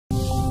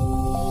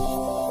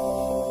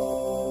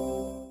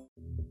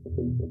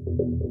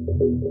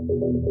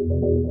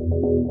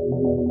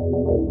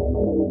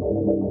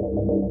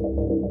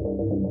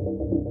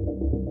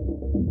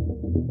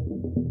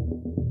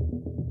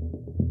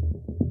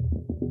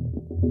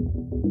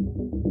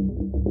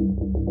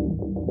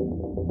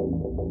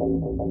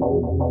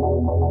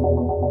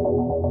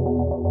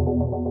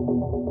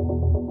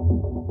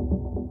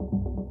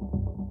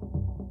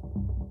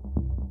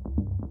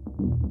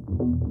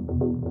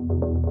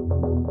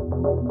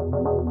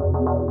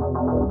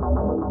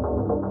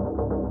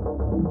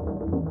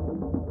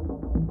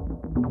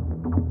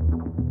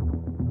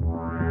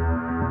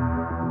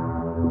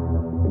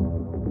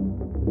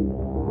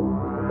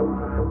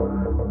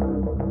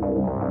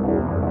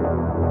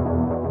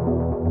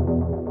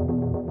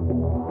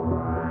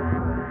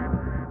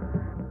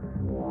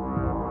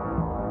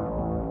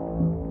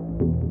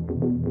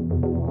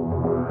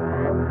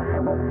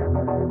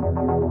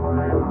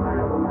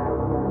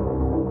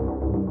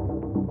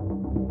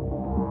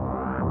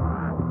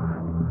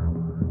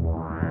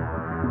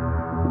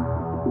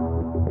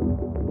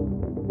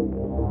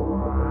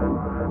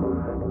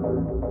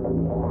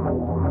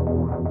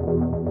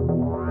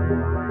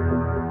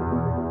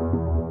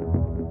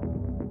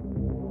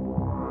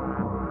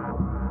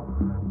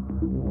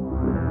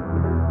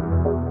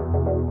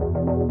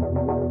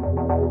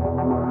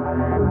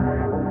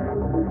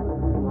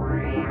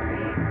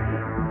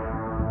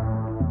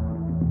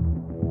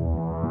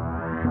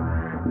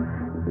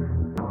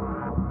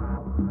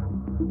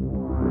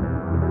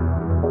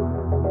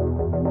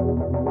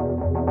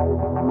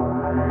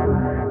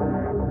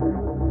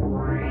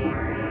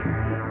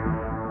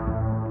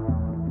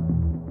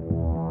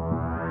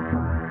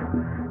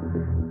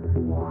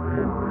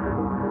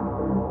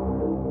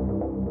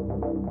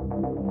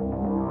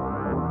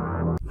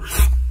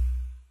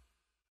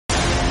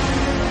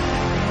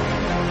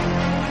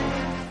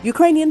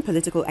Ukrainian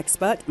political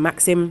expert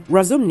Maxim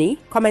Rozumny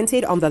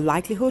commented on the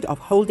likelihood of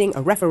holding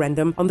a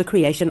referendum on the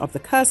creation of the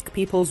Kursk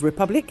People's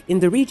Republic in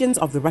the regions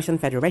of the Russian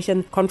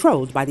Federation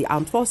controlled by the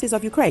armed forces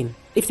of Ukraine.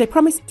 If they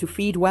promised to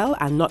feed well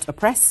and not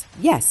oppress,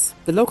 yes,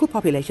 the local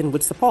population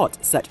would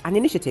support such an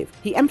initiative,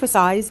 he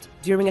emphasized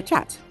during a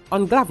chat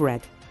on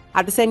Glavred.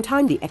 At the same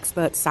time, the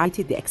expert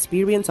cited the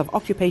experience of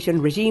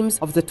occupation regimes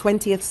of the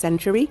 20th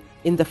century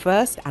in the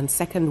First and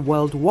Second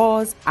World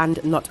Wars,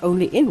 and not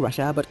only in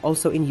Russia but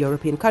also in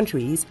European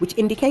countries, which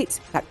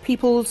indicates that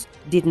peoples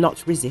did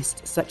not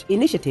resist such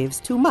initiatives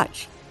too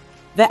much.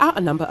 There are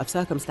a number of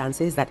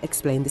circumstances that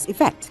explain this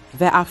effect.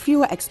 There are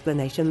fewer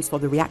explanations for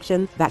the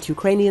reaction that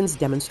Ukrainians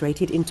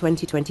demonstrated in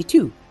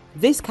 2022.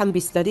 This can be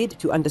studied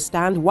to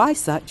understand why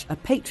such a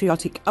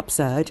patriotic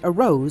upsurge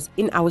arose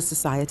in our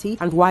society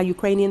and why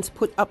Ukrainians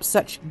put up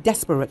such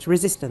desperate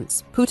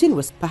resistance. Putin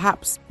was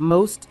perhaps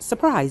most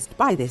surprised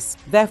by this.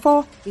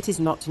 Therefore, it is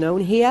not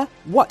known here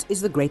what is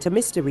the greater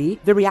mystery,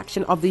 the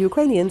reaction of the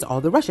Ukrainians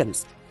or the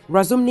Russians.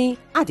 Rozumny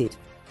added.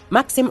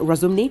 Maxim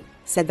Rozumny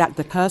said that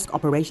the Kursk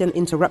operation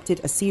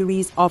interrupted a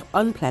series of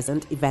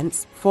unpleasant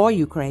events for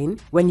Ukraine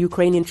when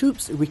Ukrainian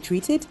troops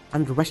retreated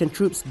and Russian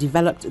troops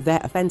developed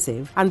their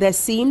offensive, and there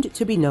seemed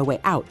to be no way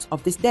out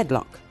of this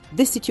deadlock.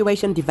 This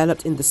situation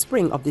developed in the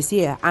spring of this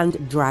year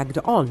and dragged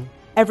on.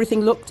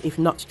 Everything looked, if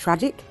not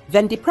tragic,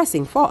 then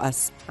depressing for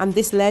us, and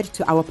this led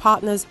to our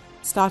partners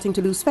starting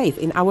to lose faith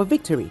in our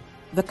victory.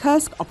 The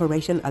Kursk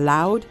operation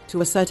allowed,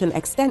 to a certain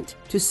extent,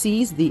 to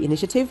seize the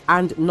initiative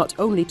and not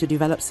only to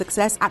develop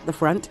success at the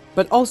front,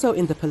 but also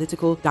in the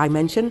political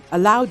dimension,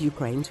 allowed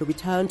Ukraine to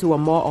return to a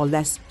more or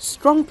less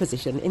strong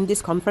position in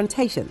this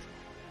confrontation.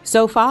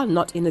 So far,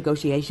 not in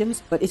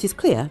negotiations, but it is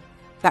clear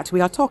that we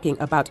are talking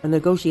about a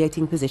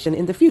negotiating position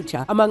in the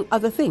future, among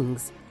other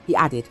things, he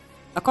added.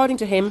 According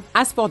to him,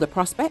 as for the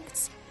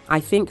prospects, I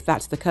think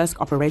that the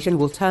Kursk operation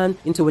will turn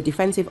into a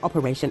defensive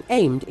operation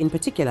aimed, in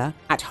particular,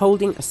 at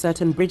holding a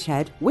certain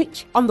bridgehead,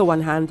 which, on the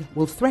one hand,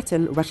 will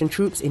threaten Russian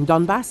troops in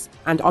Donbass,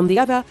 and on the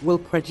other, will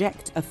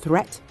project a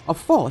threat of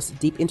force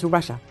deep into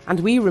Russia. And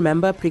we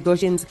remember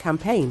Prigozhin's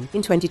campaign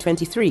in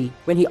 2023,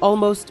 when he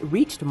almost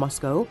reached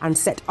Moscow and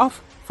set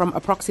off from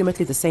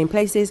approximately the same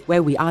places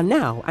where we are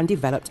now and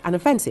developed an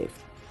offensive.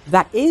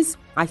 That is,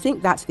 I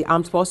think that the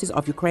armed forces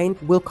of Ukraine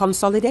will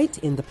consolidate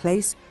in the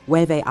place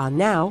where they are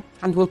now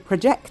and will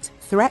project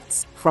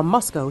threats from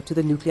Moscow to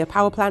the nuclear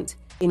power plant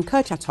in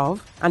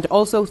Kurchatov and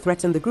also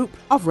threaten the group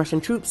of Russian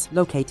troops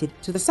located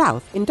to the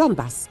south in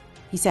Donbass,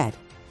 he said.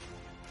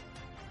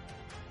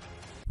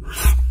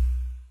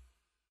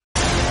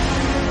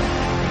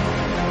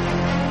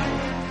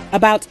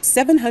 About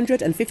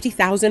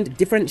 750,000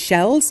 different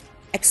shells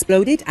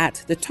exploded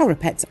at the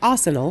Toropets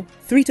arsenal,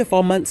 3 to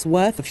 4 months'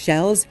 worth of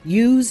shells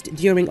used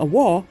during a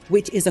war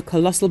which is a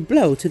colossal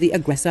blow to the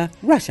aggressor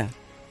Russia.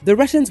 The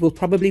Russians will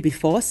probably be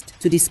forced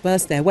to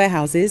disperse their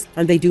warehouses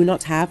and they do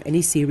not have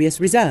any serious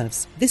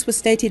reserves. This was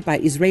stated by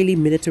Israeli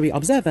military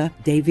observer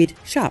David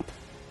Sharp.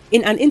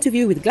 In an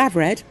interview with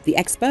Glavred, the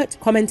expert,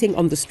 commenting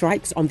on the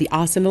strikes on the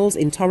arsenals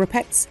in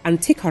Toropets and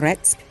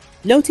Tikhoretsk,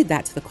 noted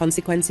that the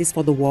consequences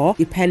for the war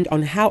depend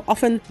on how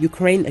often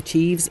Ukraine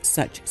achieves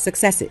such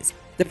successes.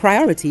 The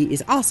priority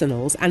is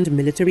arsenals and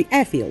military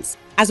airfields.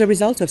 As a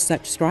result of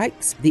such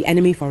strikes, the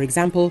enemy, for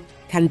example,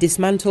 can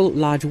dismantle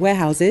large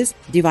warehouses,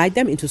 divide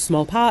them into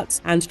small parts,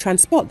 and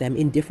transport them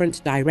in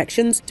different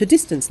directions to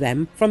distance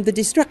them from the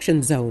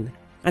destruction zone.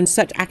 And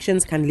such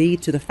actions can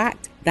lead to the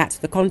fact that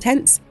the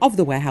contents of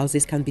the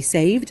warehouses can be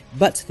saved,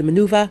 but the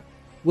maneuver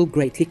will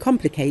greatly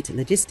complicate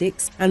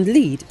logistics and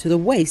lead to the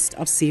waste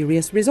of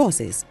serious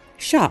resources,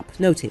 Sharp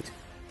noted.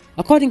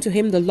 According to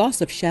him, the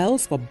loss of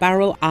shells for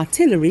barrel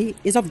artillery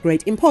is of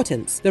great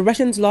importance. The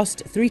Russians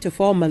lost 3 to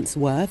 4 months'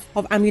 worth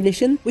of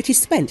ammunition, which is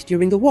spent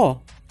during the war.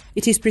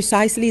 It is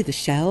precisely the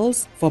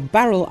shells for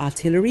barrel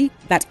artillery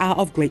that are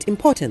of great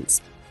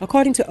importance.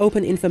 According to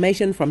open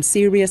information from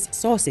serious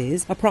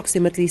sources,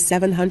 approximately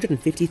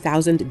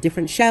 750,000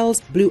 different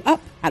shells blew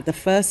up at the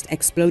first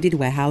exploded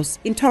warehouse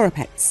in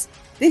Toropets.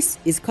 This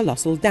is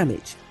colossal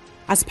damage.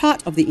 As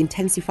part of the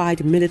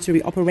intensified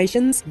military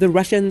operations, the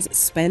Russians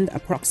spend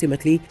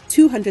approximately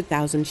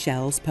 200,000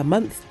 shells per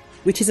month,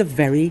 which is a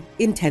very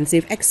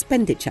intensive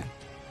expenditure.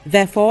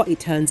 Therefore, it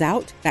turns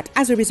out that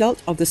as a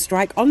result of the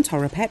strike on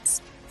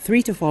Toropets,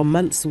 3 to 4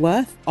 months'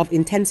 worth of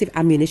intensive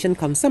ammunition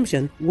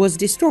consumption was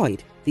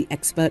destroyed, the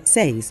expert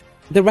says.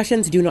 The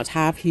Russians do not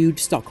have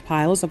huge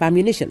stockpiles of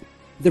ammunition.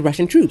 The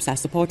Russian troops are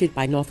supported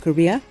by North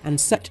Korea, and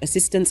such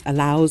assistance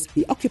allows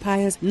the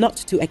occupiers not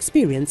to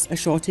experience a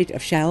shortage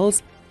of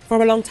shells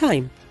for a long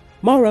time.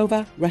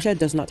 Moreover, Russia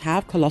does not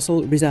have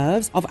colossal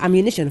reserves of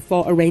ammunition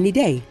for a rainy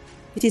day.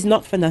 It is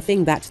not for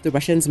nothing that the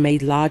Russians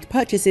made large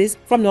purchases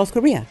from North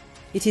Korea.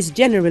 It is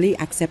generally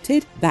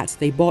accepted that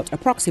they bought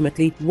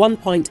approximately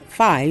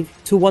 1.5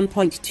 to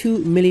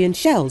 1.2 million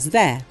shells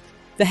there.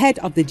 The head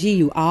of the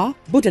GUR,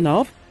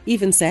 Budanov,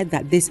 even said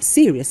that this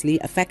seriously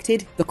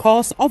affected the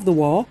course of the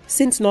war,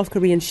 since North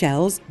Korean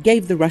shells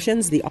gave the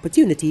Russians the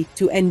opportunity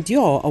to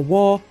endure a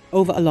war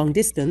over a long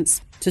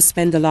distance, to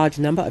spend a large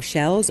number of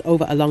shells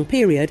over a long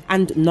period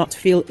and not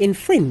feel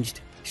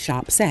infringed,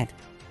 Sharp said.